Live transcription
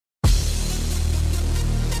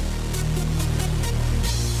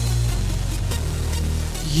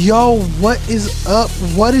Yo, what is up?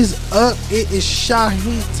 What is up? It is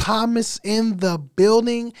Shaheed Thomas in the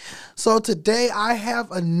building. So today I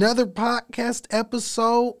have another podcast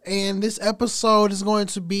episode, and this episode is going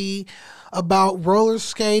to be about roller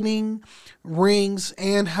skating rings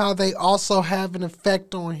and how they also have an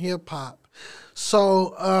effect on hip hop.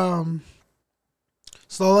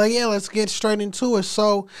 Let's get straight into it.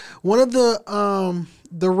 So one of the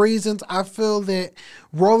reasons I feel that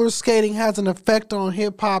roller skating has an effect on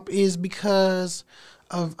hip hop is because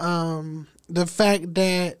of the fact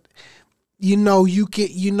that it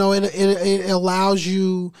allows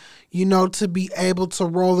you to be able to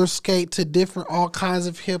roller skate to all kinds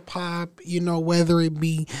of hip hop, whether it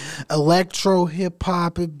be electro hip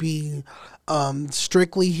hop, it be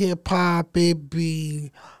strictly hip hop, it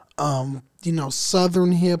be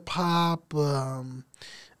southern hip hop,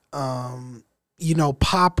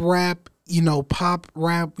 pop rap,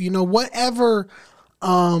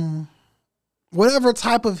 whatever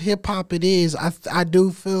type of hip hop it is. I do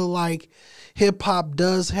feel like hip hop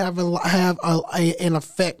does have an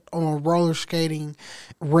effect on roller skating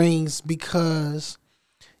rings because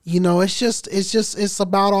it's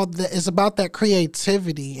about that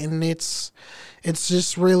creativity, and it's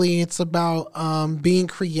about being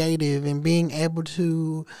creative and being able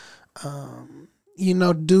to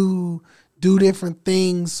do different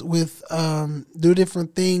things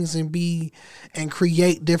and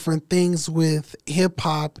create different things with hip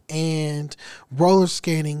hop and roller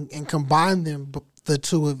skating and combine them, the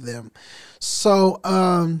two of them. So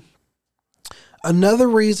another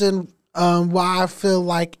reason why I feel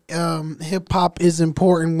like hip hop is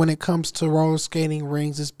important when it comes to roller skating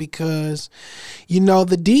rings is because, the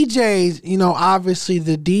DJs, obviously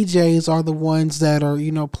the DJs are the ones that are,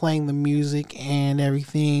 playing the music and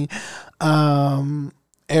everything. All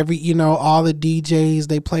the DJs,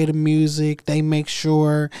 they play the music. They make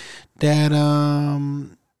sure that,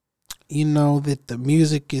 that the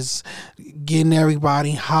music is getting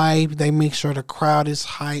everybody hyped. They make sure the crowd is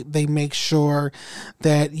hyped. They make sure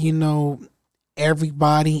that,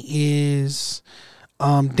 everybody is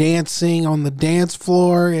dancing on the dance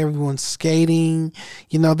floor. Everyone's skating.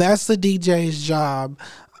 That's the DJ's job.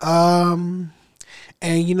 And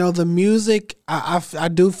the music, I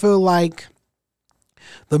do feel like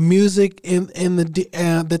the music in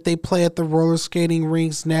the that they play at the roller skating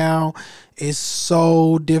rinks now is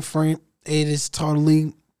so different. It is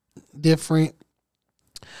totally different.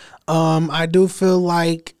 I do feel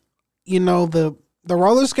like the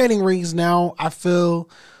roller skating rinks now, I feel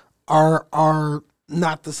are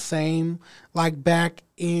not the same like back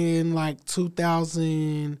in like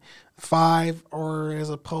 2005 or as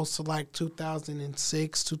opposed to like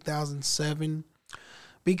 2006, 2007.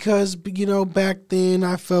 Because, back then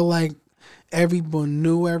I felt like everyone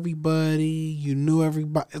knew everybody. You knew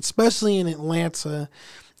everybody, especially in Atlanta.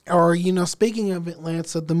 Or, speaking of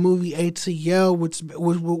Atlanta, the movie ATL, which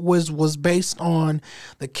was based on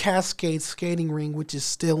the Cascade skating ring, which is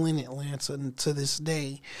still in Atlanta to this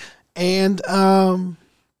day. And,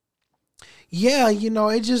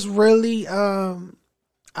 it just really,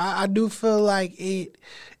 I do feel like it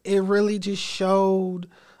really just showed,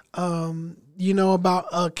 about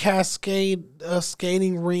a Cascade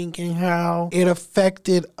skating rink and how it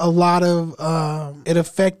affected it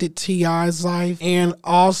affected T.I.'s life, and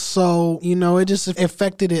also, it just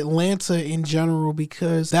affected Atlanta in general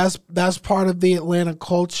because that's part of the Atlanta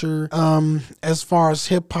culture. As far as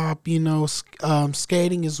hip hop,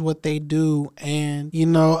 skating is what they do, and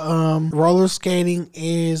roller skating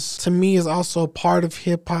to me is also a part of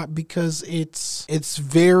hip hop because it's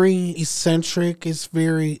very eccentric, it's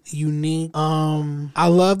very unique. I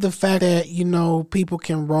love the fact that people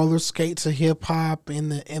can roller skate to hip hop in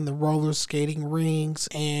the roller skating rings,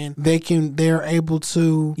 and they're able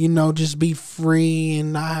to just be free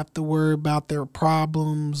and not have to worry about their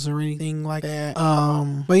problems or anything like that.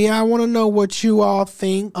 But yeah, I want to know what you all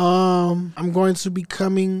think. I'm going to be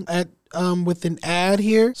coming with an ad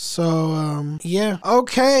here. So, yeah.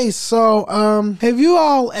 Okay, so, have you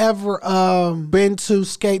all ever, been to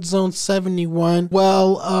Skate Zone 71?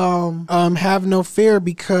 Well, have no fear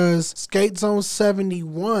because Skate Zone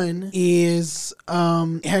 71 is,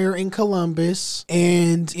 here in Columbus,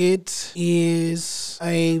 and it is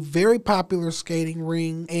a very popular skating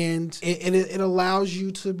ring, and it allows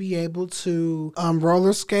you to be able to,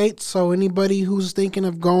 roller skate. So anybody who's thinking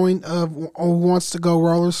of going, or wants to go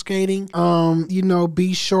roller skating,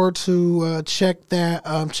 be sure to check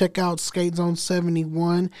out Skate Zone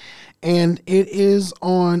 71, and it is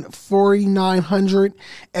on 4900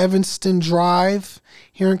 Evanston Drive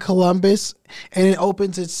here in Columbus, and it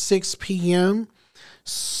opens at 6 p.m.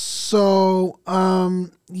 So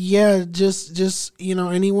yeah, just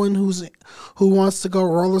anyone who wants to go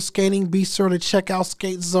roller skating, be sure to check out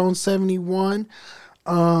Skate Zone 71.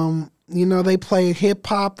 They play hip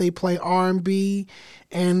hop, they play R&B,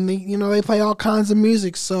 and they play all kinds of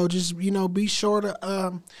music. So just be sure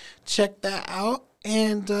to check that out.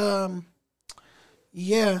 And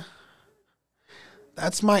yeah,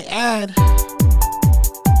 that's my ad.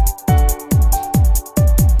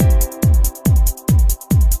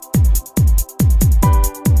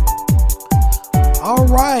 All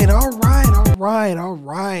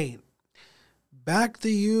right. Back to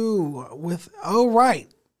you with all right.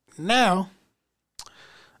 Now,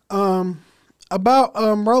 about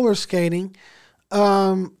roller skating.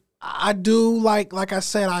 I do like I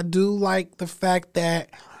said, I do like the fact that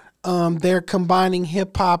they're combining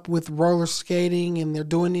hip hop with roller skating, and they're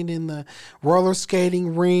doing it in the roller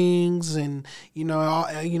skating rings, and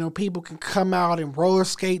people can come out and roller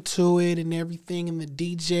skate to it and everything, and the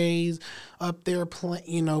DJs up there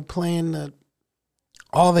playing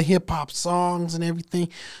all the hip hop songs and everything.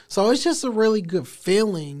 So it's just a really good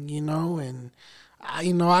feeling, and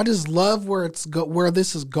I just love where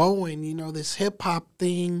this is going. This hip hop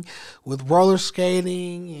thing with roller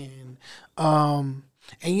skating and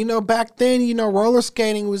back then, roller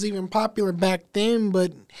skating was even popular back then,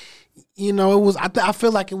 but it was I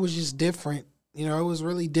feel like it was just different. It was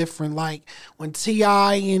really different. Like when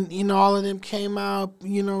T.I. and all of them came out,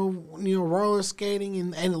 roller skating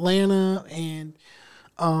in Atlanta, and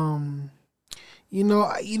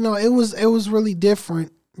it was really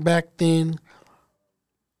different back then.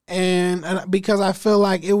 And because I feel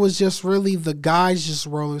like it was just really the guys just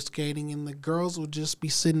roller skating, and the girls would just be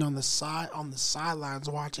sitting on the sidelines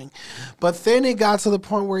watching. But then it got to the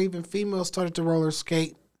point where even females started to roller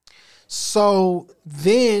skate. So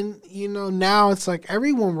then, now it's like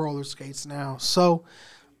everyone roller skates now. So,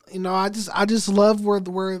 I just love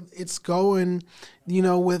where it's going,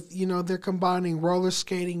 with they're combining roller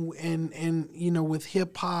skating and with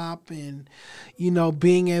hip hop, and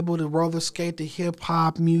being able to roller skate to hip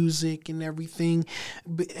hop music and everything.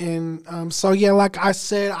 And so yeah, like I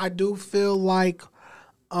said, I do feel like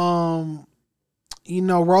roller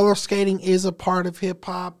skating is a part of hip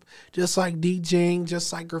hop, just like DJing,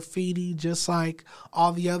 just like graffiti, just like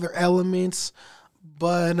all the other elements.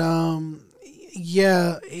 But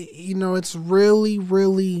yeah, it's really,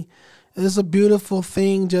 really, it's a beautiful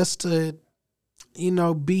thing just to,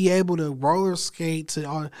 be able to roller skate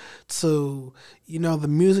to the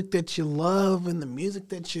music that you love, and the music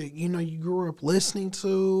that you grew up listening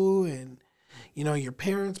to, and, your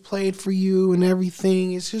parents played for you and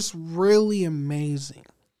everything. It's just really amazing.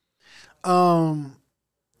 And,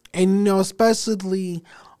 especially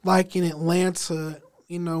like in Atlanta,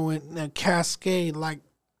 in Cascade, like,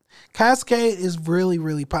 Cascade is really,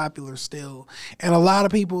 really popular still, and a lot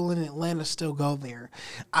of people in Atlanta still go there.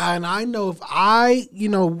 And I know if I,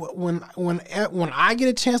 when I get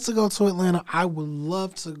a chance to go to Atlanta, I would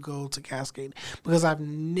love to go to Cascade, because I've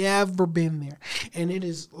never been there, and it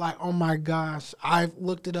is like, oh my gosh, I've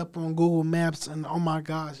looked it up on Google Maps, and oh my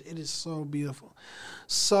gosh, it is so beautiful.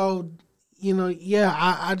 So, yeah,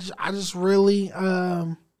 I just really,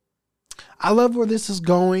 I love where this is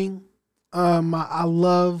going. I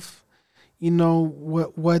love,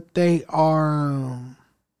 what they are,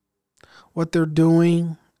 what they're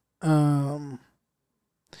doing. Yeah,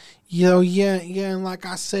 and like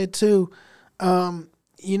I said too,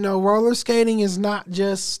 roller skating is not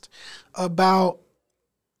just about,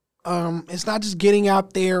 it's not just getting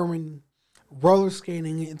out there and roller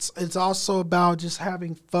skating. It's also about just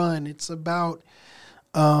having fun. It's about,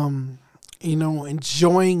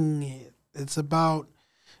 enjoying it. It's about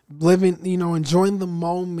living, enjoying the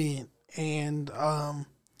moment. And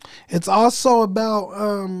it's also about,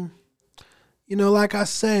 like I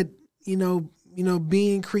said,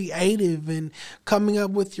 being creative and coming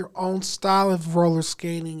up with your own style of roller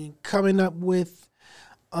skating, and coming up with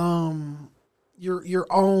your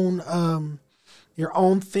own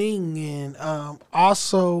thing. And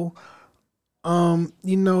also,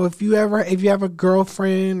 if you have a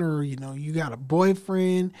girlfriend, or you got a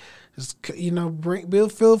boyfriend, just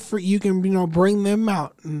feel free. You can bring them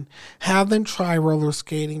out and have them try roller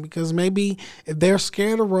skating, because maybe if they're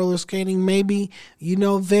scared of roller skating, maybe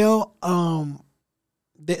they'll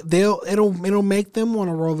it'll make them want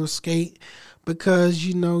to roller skate, because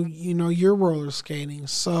you're roller skating.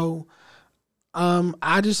 So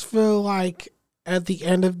I just feel like at the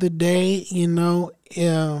end of the day,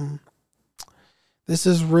 this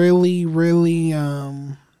is really, really,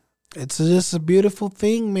 it's just a beautiful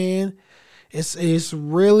thing, man. It's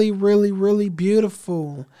really, really, really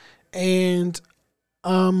beautiful. And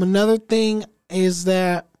Another thing is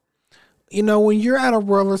that, when you're at a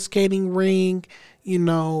roller skating ring, you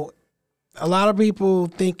know, a lot of people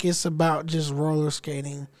think it's about just roller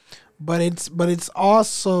skating, but it's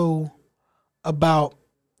also about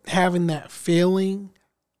having that feeling.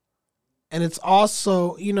 And it's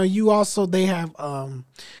also, you also they have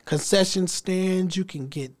concession stands. You can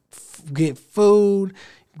get food,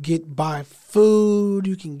 buy food.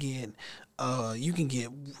 You can get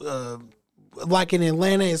like in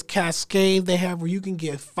Atlanta is Cascade. They have where you can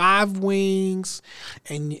get 5 wings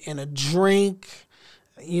and a drink.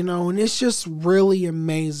 And it's just really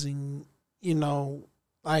amazing.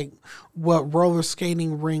 Like what roller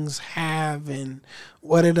skating rings have and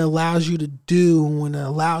what it allows you to do and it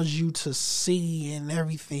allows you to see and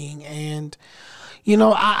everything. And,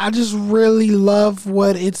 I just really love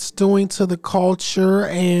what it's doing to the culture.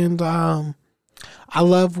 And I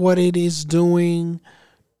love what it is doing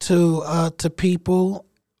to people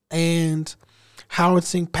and how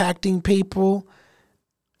it's impacting people.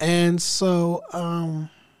 And so,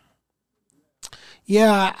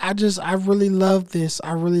 yeah, I really love this.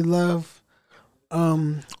 I really love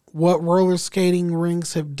what roller skating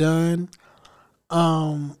rings have done.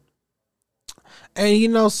 Um,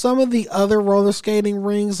 and some of the other roller skating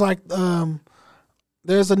rings, like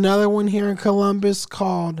there's another one here in Columbus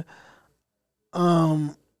called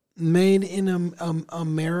Made in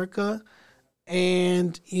America,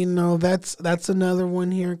 and that's another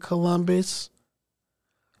one here in Columbus.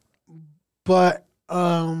 But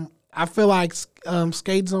I feel like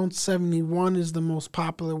Skate Zone 71 is the most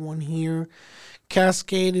popular one here.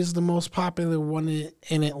 Cascade is the most popular one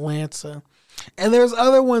in Atlanta. And there's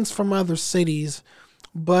other ones from other cities.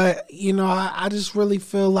 But, I just really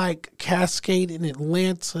feel like Cascade in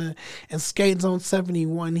Atlanta and Skate Zone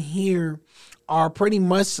 71 here are pretty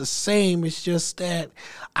much the same. It's just that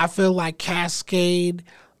I feel like Cascade,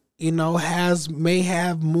 may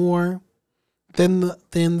have more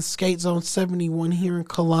than Skate Zone 71 here in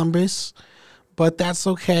Columbus, but that's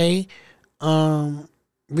okay,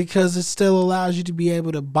 because it still allows you to be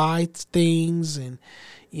able to buy things and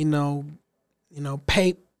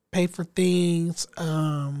pay for things,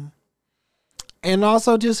 and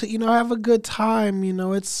also just have a good time.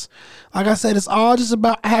 It's like I said, it's all just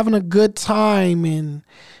about having a good time and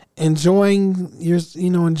enjoying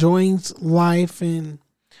life and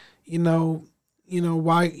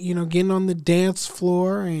why getting on the dance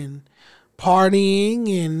floor and partying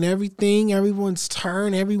and everything. Everyone's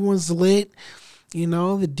turn, everyone's lit. The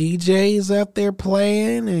DJ is out there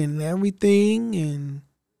playing and everything. And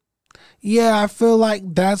yeah, I feel like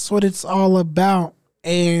that's what it's all about.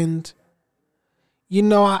 And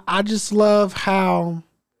I just love how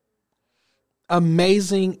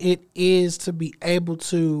amazing it is to be able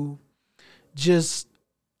to just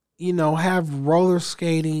have roller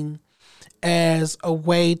skating as a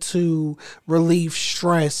way to relieve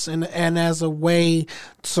stress and as a way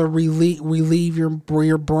to relieve your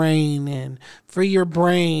brain and free your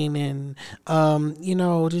brain and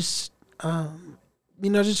just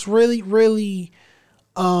really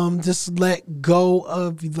just let go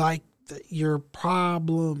of like your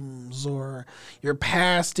problems or your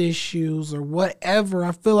past issues or whatever.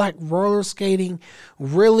 I feel like roller skating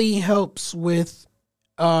really helps with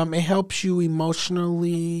it helps you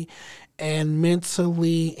emotionally and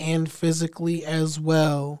mentally and physically as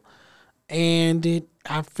well. And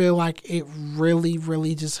I feel like it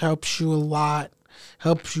really just helps you a lot,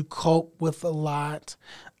 helps you cope with a lot.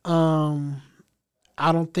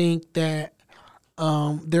 I don't think that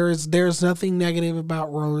there's nothing negative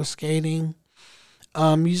about roller skating.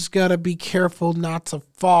 You just gotta be careful not to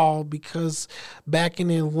fall, because back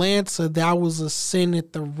in Atlanta, that was a sin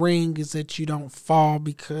at the ring, is that you don't fall,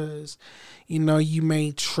 because you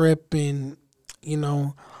may trip and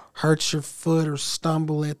hurt your foot or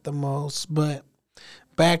stumble at the most. But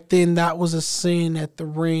back then, that was a sin at the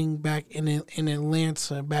ring back in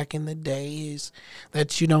Atlanta back in the day, is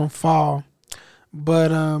that you don't fall.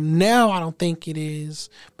 But now I don't think it is,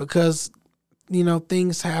 because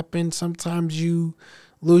things happen. Sometimes you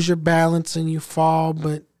lose your balance and you fall,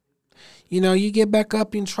 but you get back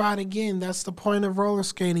up and try it again. That's the point of roller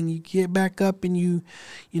skating. You get back up and you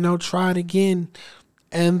try it again.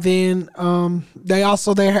 And then they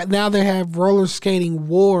have roller skating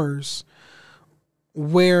wars,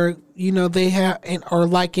 where they have, or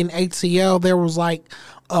like in ATL there was like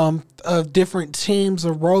of different teams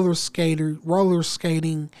of roller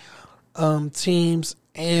skating teams,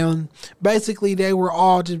 and basically they were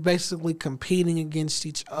all just basically competing against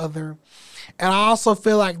each other. And I also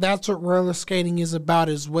feel like that's what roller skating is about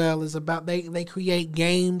as well. Is about they create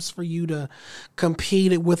games for you to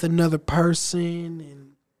compete it with another person and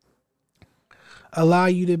allow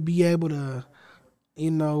you to be able to,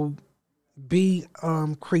 be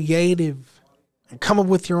creative and come up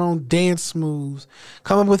with your own dance moves,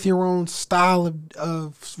 come up with your own style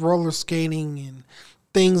of roller skating and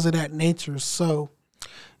things of that nature. So,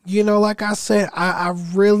 like I said, I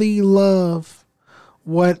really love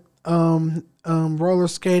what roller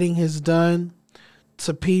skating has done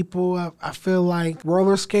to people. I feel like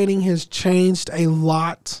roller skating has changed a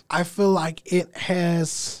lot. I feel like it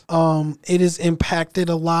has impacted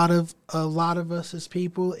a lot of us as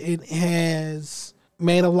people. It has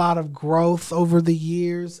made a lot of growth over the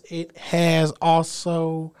years. It has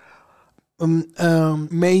also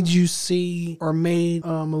made you see, or made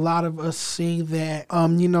a lot of us see that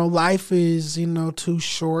life is too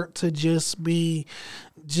short to just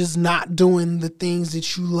not doing the things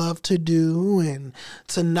that you love to do, and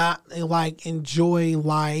to not enjoy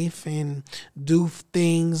life and do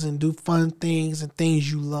things and do fun things and things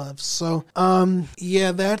you love. So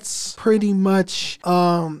that's pretty much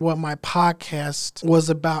what my podcast was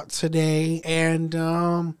about today. And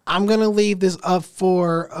I'm gonna leave this up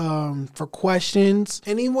for questions.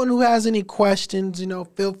 Anyone who has any questions,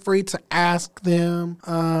 feel free to ask them.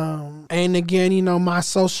 And again, my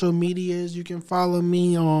social medias, you can follow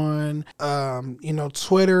me on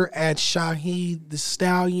Twitter at Shaheed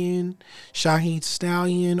Stallion,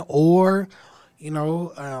 or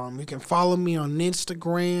you can follow me on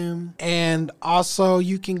Instagram. And also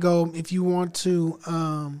you can go, if you want to,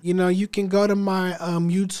 you can go to my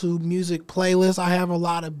YouTube music playlist. I have a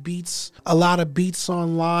lot of beats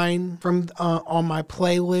online from on my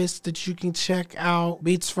playlist that you can check out.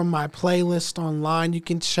 Beats from my playlist online you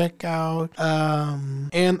can check out.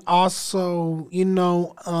 And also,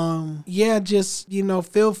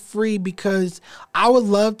 feel free, because I would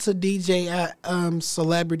love to DJ at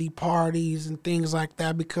celebrity parties and things like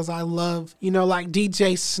that, because I love, like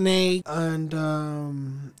DJ Snake and,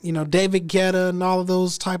 David Guetta and all of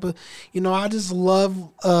those type of, I just love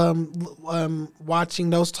watching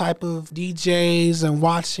those type of DJs and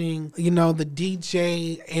watching, the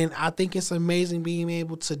DJ. And I think it's amazing being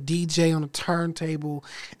able to DJ on a turntable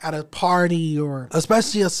at a party, or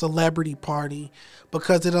especially a celebrity party,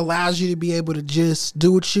 because it allows you to be able to just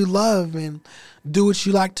do what you love and do what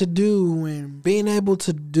you like to do. And being able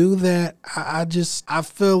to do that, I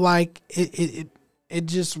feel like it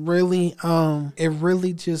just really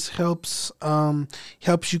just helps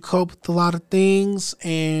you cope with a lot of things.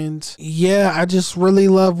 And I just really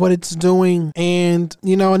love what it's doing. And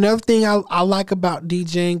another thing I like about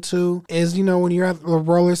DJing too is when you're at the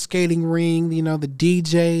roller skating ring, the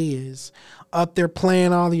DJ is up there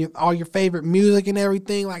playing all your favorite music and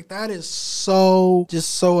everything. Like, that is so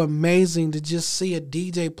amazing to just see a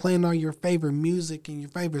DJ playing all your favorite music and your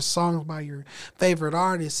favorite songs by your favorite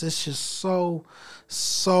artists. It's just so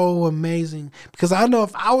amazing, because I know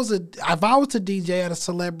if I was to DJ at a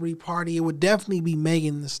celebrity party, it would definitely be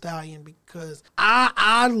Megan Thee Stallion, because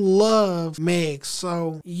I love Meg.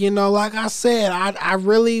 So, like I said, I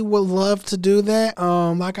really would love to do that.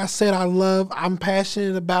 Like I said, I'm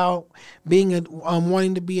passionate about being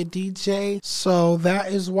wanting to be a DJ. So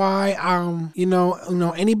that is why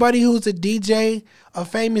anybody who's a DJ,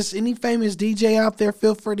 any famous DJ out there,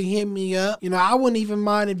 feel free to hit me up. I wouldn't even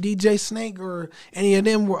mind if DJ Snake or any of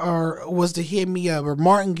them was to hit me up, or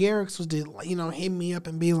Martin Garrix was to hit me up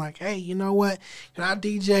and be like, hey, you know what? Can I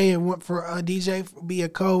DJ and want for a DJ be a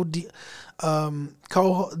co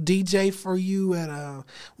DJ for you at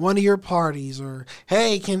one of your parties? Or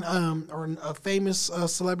hey, can or a famous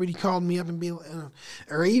celebrity called me up and be or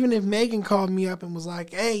even if Megan called me up and was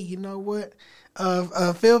like, hey, you know what?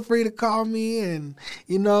 Feel free to call me, and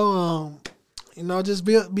just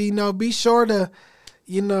be sure to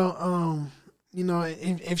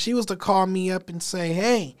if she was to call me up and say,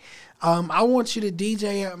 hey, I want you to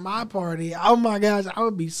DJ at my party, oh my gosh, I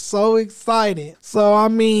would be so excited. So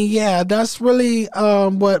that's really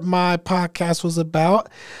what my podcast was about.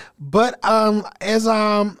 But as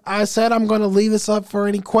I said, I'm going to leave this up for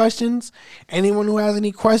any questions. Anyone who has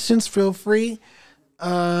any questions, feel free.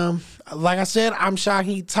 Like I said, I'm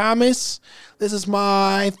Shaheed Thomas. This is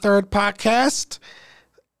my third podcast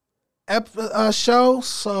show.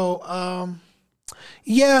 So,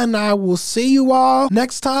 and I will see you all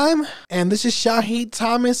next time. And this is Shaheed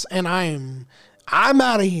Thomas, and I'm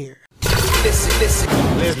out of here.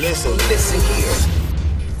 Listen here.